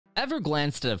Ever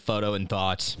glanced at a photo and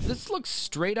thought, this looks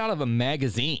straight out of a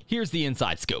magazine? Here's the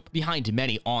inside scoop. Behind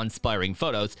many awe-inspiring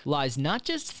photos lies not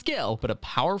just skill, but a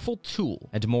powerful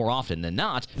tool. And more often than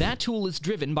not, that tool is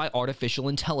driven by artificial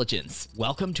intelligence.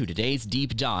 Welcome to today's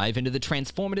deep dive into the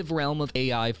transformative realm of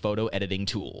AI photo editing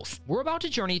tools. We're about to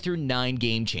journey through 9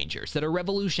 game changers that are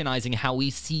revolutionizing how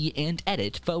we see and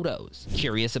edit photos.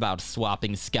 Curious about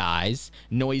swapping skies,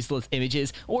 noiseless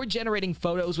images, or generating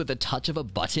photos with the touch of a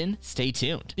button? Stay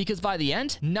tuned, because by the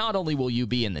end, not only will you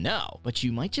be in the know, but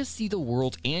you might just see the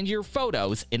world and your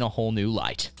photos in a whole new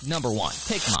light. Number 1.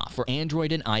 Pika for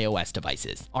Android and iOS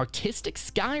devices. Artistic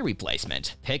sky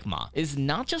replacement. Pika is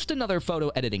not just another photo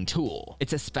editing tool.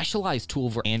 It's a specialized tool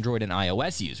for Android and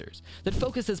iOS users that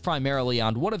focuses primarily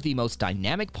on one of the most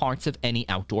dynamic parts of any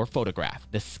outdoor photograph,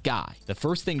 the sky. The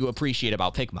first thing to appreciate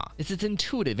about Pika is its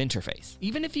intuitive interface.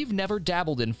 Even if you've never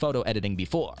dabbled in photo editing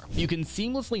before, you can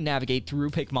seamlessly navigate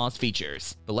through Pika's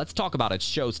features. But let's talk about its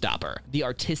showstopper, the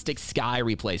artistic sky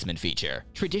replacement feature.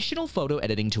 Traditional photo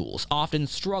editing tools often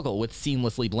struggle with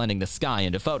seamlessly blending the sky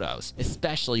into photos,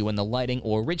 especially when the lighting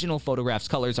or original photograph's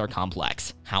colors are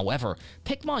complex. However,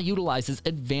 Pika utilizes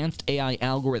advanced AI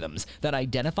algorithms that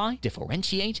identify,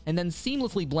 differentiate, and then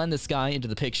seamlessly blend the sky into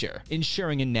the picture,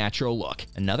 ensuring a natural look.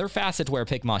 Another facet where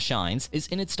Pika shines is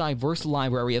in its diverse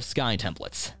library of sky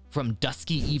templates. From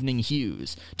dusky evening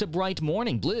hues to bright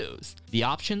morning blues, the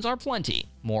options are plenty.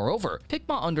 Moreover,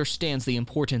 Pika understands the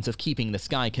importance of keeping the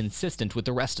sky consistent with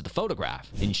the rest of the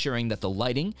photograph, ensuring that the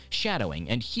lighting, shadowing,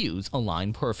 and hues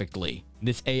align perfectly.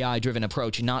 This AI-driven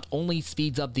approach not only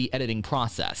speeds up the editing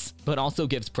process, but also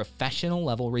gives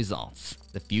professional-level results.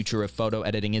 The future of photo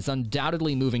editing is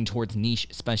undoubtedly moving towards niche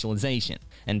specialization,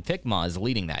 and Pika is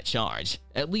leading that charge,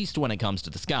 at least when it comes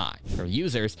to the sky. For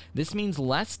users, this means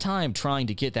less time trying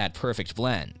to get that perfect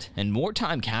blend, and more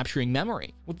time capturing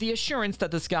memory, with the assurance that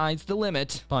the sky's the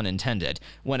limit, pun intended,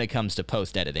 when it comes to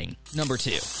post-editing. Number 2.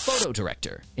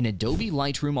 PhotoDirector, an Adobe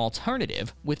Lightroom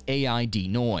alternative with AI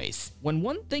denoise. When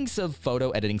one thinks of photo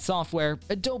editing software,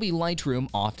 Adobe Lightroom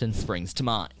often springs to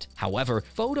mind. However,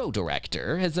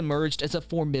 PhotoDirector has emerged as a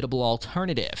formidable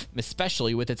alternative,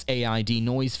 especially with its AI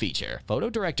denoise feature.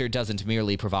 PhotoDirector doesn't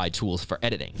merely provide tools for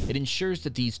editing, it ensures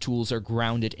that these tools are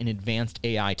grounded in advanced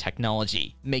AI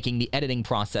technology, making the editing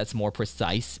process more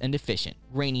precise and efficient.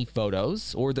 Grainy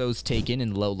photos, or those taken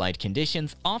in low light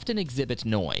conditions, often exhibit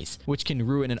noise, which can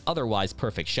ruin an otherwise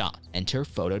perfect shot. Enter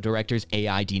PhotoDirector's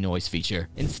AI denoise feature.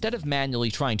 Instead of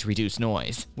manually trying to reduce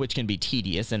noise, which can be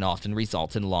tedious and often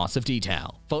results in loss of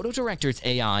detail, PhotoDirector's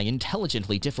AI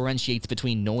intelligently differentiates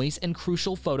between noise and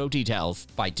crucial photo details.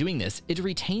 By doing this, it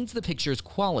retains the picture's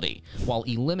quality while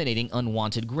eliminating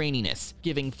unwanted graininess,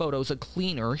 giving photos a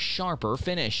cleaner, sharper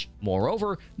finish.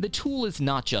 Moreover, the tool is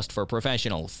not just for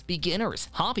professionals. Beginners,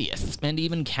 hobbyists, and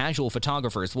even casual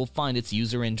photographers will find its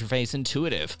user interface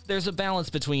intuitive. There's a balance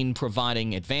between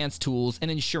providing advanced tools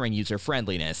and ensuring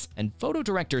user-friendliness, and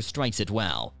PhotoDirector strikes it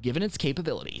well. Given its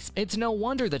capabilities, it's no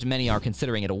wonder that many are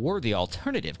considering it a worthy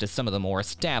alternative to some of the more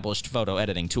established photo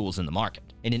editing tools in the market.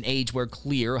 In an age where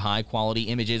clear, high-quality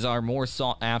images are more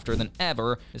sought after than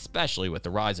ever, especially with the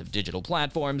rise of digital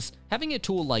platforms, having a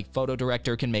tool like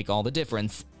PhotoDirector can make all the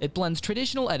difference. It blends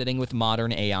traditional editing with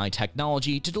modern AI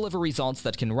technology to deliver results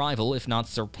that can rival, if not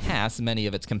surpass, many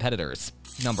of its competitors.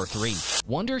 Number 3.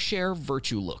 Wondershare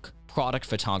VirtueLook. Product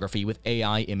photography with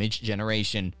AI image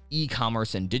generation.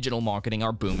 E-commerce and digital marketing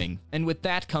are booming, and with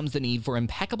that comes the need for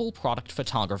impeccable product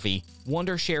photography.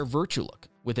 Wondershare VirtueLook,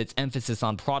 with its emphasis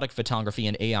on product photography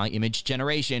and AI image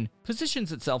generation,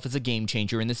 positions itself as a game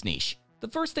changer in this niche. The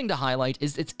first thing to highlight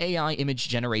is its AI image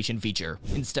generation feature.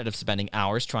 Instead of spending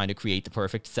hours trying to create the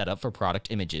perfect setup for product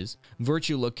images,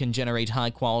 VirtueLook can generate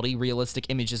high-quality, realistic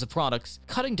images of products,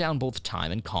 cutting down both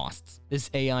time and costs. This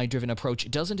AI-driven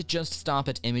approach doesn't just stop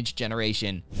at image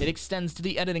generation, it extends to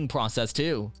the editing process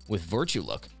too. With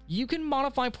VirtueLook, you can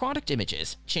modify product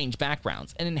images, change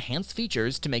backgrounds, and enhance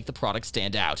features to make the product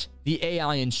stand out. The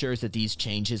AI ensures that these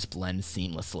changes blend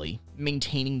seamlessly,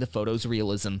 maintaining the photo's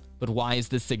realism. But why is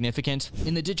this significant?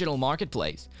 In the digital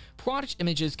marketplace, product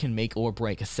images can make or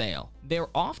break a sale. They're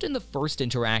often the first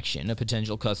interaction a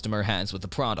potential customer has with the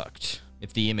product.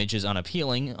 If the image is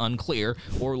unappealing, unclear,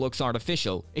 or looks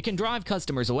artificial, it can drive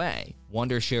customers away.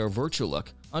 Wondershare VirtueLook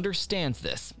understands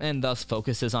this, and thus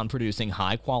focuses on producing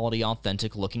high-quality,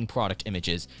 authentic-looking product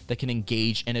images that can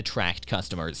engage and attract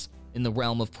customers. In the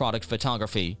realm of product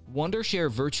photography,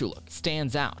 Wondershare VirtueLook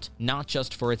stands out, not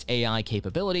just for its AI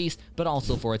capabilities, but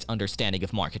also for its understanding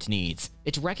of market needs.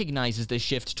 It recognizes the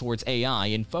shift towards AI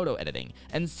in photo editing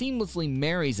and seamlessly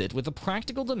marries it with the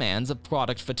practical demands of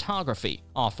product photography,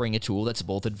 offering a tool that's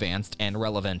both advanced and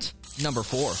relevant. Number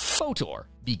 4. Photor,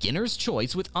 beginner's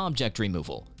choice with object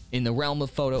removal. In the realm of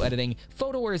photo editing,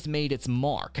 Photor has made its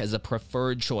mark as a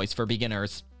preferred choice for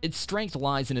beginners. Its strength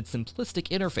lies in its simplistic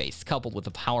interface, coupled with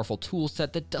a powerful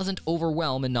toolset that doesn't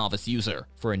overwhelm a novice user.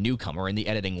 For a newcomer in the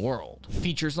editing world,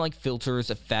 features like filters,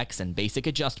 effects, and basic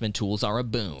adjustment tools are a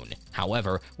boon.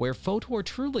 However, where Photor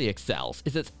truly excels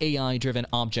is its AI-driven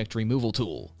object removal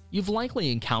tool. You've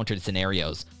likely encountered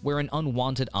scenarios where an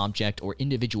unwanted object or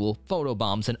individual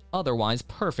photobombs an otherwise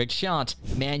perfect shot.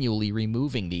 Manually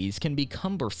removing these can be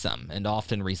cumbersome and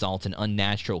often result in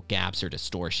unnatural gaps or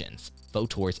distortions.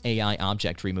 Photor's AI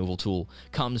object removal tool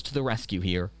comes to the rescue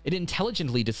here. It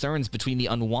intelligently discerns between the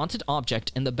unwanted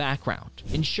object and the background,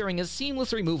 ensuring a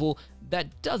seamless removal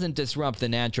that doesn't disrupt the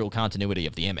natural continuity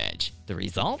of the image. The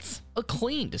results? A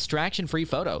clean, distraction-free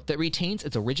photo that retains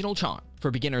its original charm.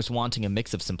 For beginners wanting a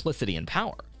mix of simplicity and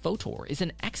power, Photor is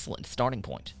an excellent starting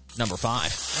point. Number 5.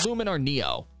 Luminar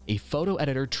Neo, a photo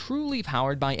editor truly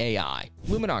powered by AI.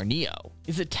 Luminar Neo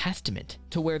is a testament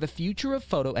to where the future of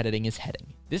photo editing is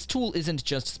heading. This tool isn't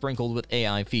just sprinkled with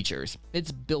AI features,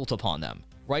 it's built upon them.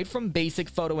 Right from basic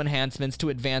photo enhancements to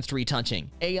advanced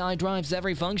retouching, AI drives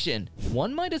every function.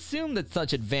 One might assume that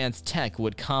such advanced tech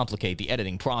would complicate the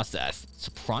editing process.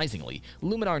 Surprisingly,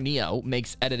 Luminar Neo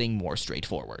makes editing more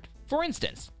straightforward. For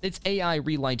instance, its AI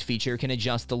relight feature can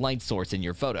adjust the light source in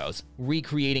your photos,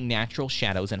 recreating natural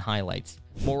shadows and highlights.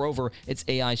 Moreover, its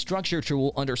AI structure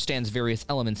tool understands various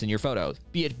elements in your photos,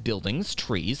 be it buildings,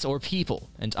 trees, or people,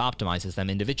 and optimizes them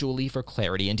individually for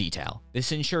clarity and detail.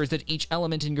 This ensures that each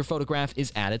element in your photograph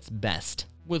is at its best.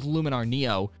 With Luminar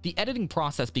Neo, the editing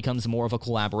process becomes more of a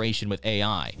collaboration with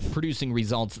AI, producing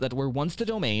results that were once the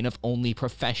domain of only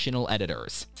professional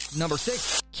editors. Number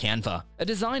 6. Canva, a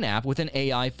design app with an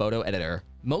AI photo editor.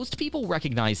 Most people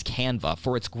recognize Canva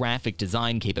for its graphic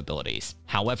design capabilities.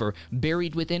 However,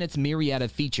 buried within its myriad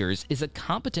of features is a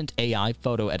competent AI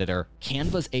photo editor.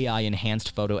 Canva's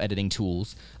AI-enhanced photo editing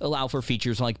tools allow for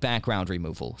features like background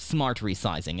removal, smart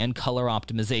resizing, and color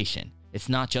optimization. It's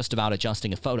not just about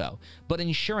adjusting a photo, but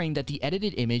ensuring that the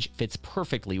edited image fits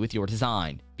perfectly with your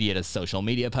design, be it a social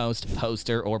media post,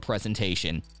 poster, or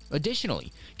presentation.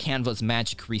 Additionally, Canva's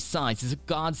Magic Resize is a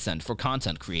godsend for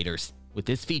content creators. With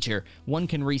this feature, one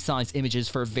can resize images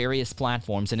for various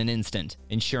platforms in an instant,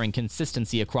 ensuring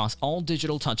consistency across all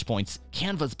digital touchpoints.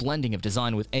 Canva's blending of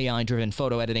design with AI-driven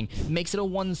photo editing makes it a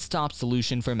one-stop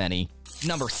solution for many.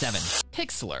 Number 7.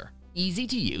 Pixler,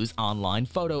 easy-to-use online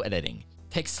photo editing.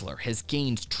 Pixler has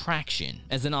gained traction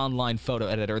as an online photo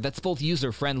editor that's both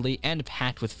user-friendly and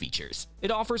packed with features.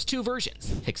 It offers two versions,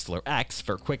 Pixler X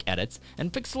for quick edits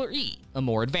and Pixler E, a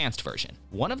more advanced version.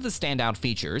 One of the standout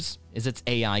features is its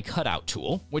AI cutout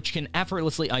tool, which can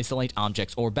effortlessly isolate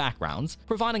objects or backgrounds,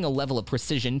 providing a level of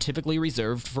precision typically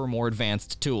reserved for more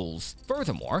advanced tools.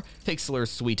 Furthermore, Pixler's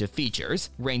suite of features,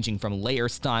 ranging from layer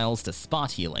styles to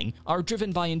spot healing, are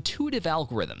driven by intuitive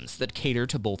algorithms that cater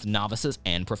to both novices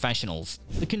and professionals.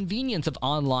 The convenience of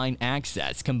online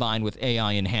access combined with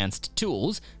AI-enhanced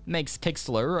tools makes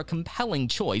Pixler a compelling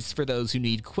choice for those who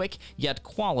need quick yet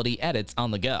quality edits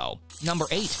on the go. Number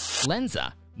 8.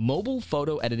 Lensa, mobile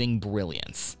photo editing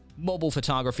brilliance. Mobile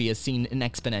photography has seen an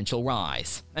exponential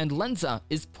rise, and Lensa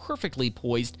is perfectly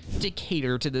poised to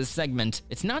cater to this segment.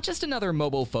 It's not just another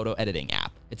mobile photo editing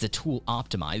app, it's a tool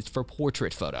optimized for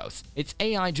portrait photos. Its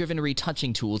AI-driven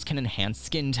retouching tools can enhance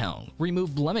skin tone,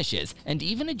 remove blemishes, and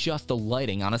even adjust the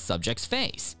lighting on a subject's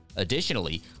face.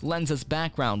 Additionally, Lensa's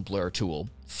background blur tool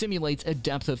simulates a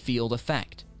depth of field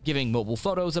effect, giving mobile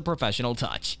photos a professional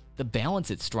touch. The balance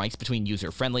it strikes between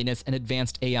user-friendliness and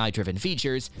advanced AI-driven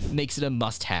features makes it a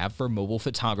must-have for mobile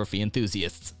photography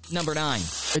enthusiasts. Number 9.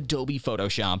 Adobe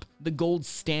Photoshop, the gold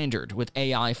standard with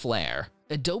AI flair.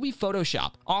 Adobe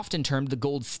Photoshop, often termed the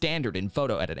gold standard in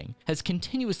photo editing, has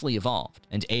continuously evolved,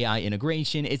 and AI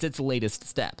integration is its latest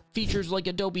step. Features like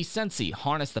Adobe Sensi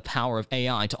harness the power of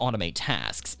AI to automate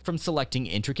tasks, from selecting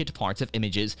intricate parts of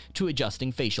images to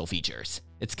adjusting facial features.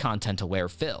 Its content-aware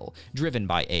fill, driven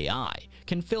by AI,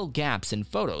 can fill gaps in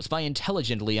photos by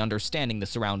intelligently understanding the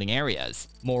surrounding areas.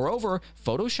 Moreover,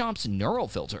 Photoshop's neural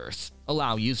filters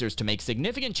allow users to make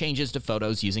significant changes to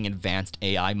photos using advanced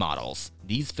AI models.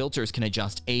 These filters can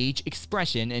adjust age,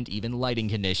 expression, and even lighting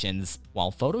conditions.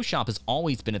 While Photoshop has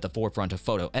always been at the forefront of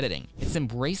photo editing, its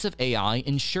embrace of AI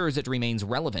ensures it remains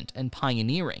relevant and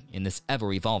pioneering in this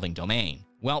ever-evolving domain.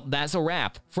 Well, that's a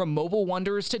wrap. From mobile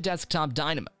wonders to desktop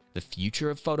dynamo, the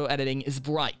future of photo editing is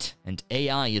bright, and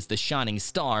AI is the shining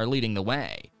star leading the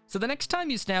way. So the next time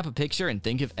you snap a picture and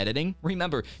think of editing,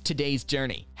 remember today's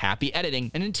journey. Happy editing,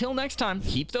 and until next time,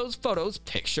 keep those photos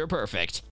picture perfect.